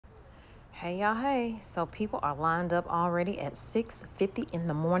Hey y'all, hey. So people are lined up already at 6:50 in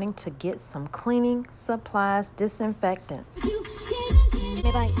the morning to get some cleaning supplies, disinfectants.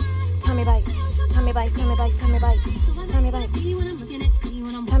 Tommy bites, Tommy bites, Tommy bites, Tommy bites, Tommy bites, Tommy bites,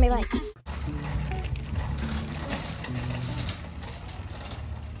 Tommy bites.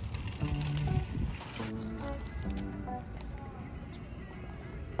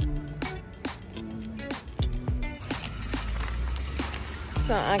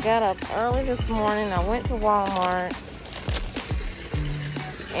 So I got up early this morning. I went to Walmart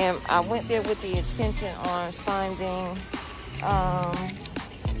and I went there with the intention on finding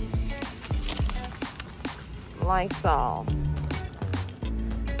Lysol.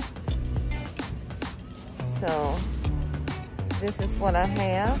 So this is what I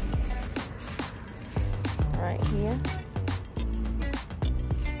have right here.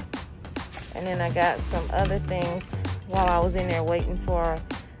 And then I got some other things while I was in there waiting for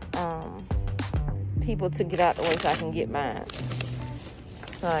people to get out the way so I can get mine.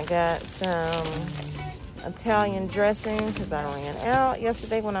 So I got some Italian dressing because I ran out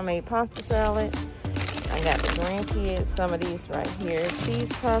yesterday when I made pasta salad. I got the grandkids, some of these right here. Cheese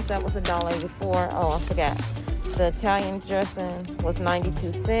puffs, that was $1.84. Oh, I forgot. The Italian dressing was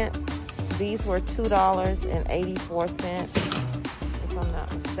 92 cents. These were $2.84, if I'm not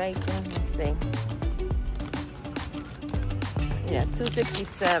mistaken. Let's see. Yeah,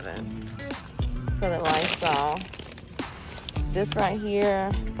 $2.67 for the Lysol. This right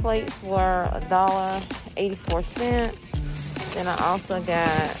here, plates were $1.84. Then I also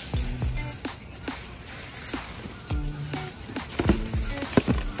got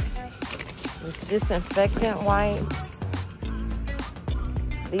this disinfectant wipes.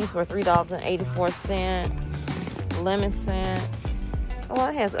 These were $3.84. Lemon scent. Oh,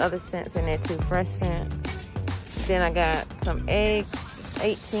 it has other scents in there too. Fresh scent. Then I got some eggs,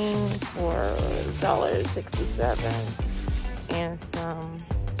 18 for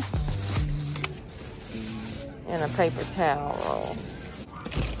 $1.67, and a paper towel roll.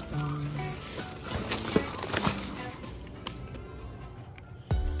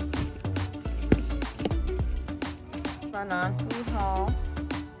 My non-food haul.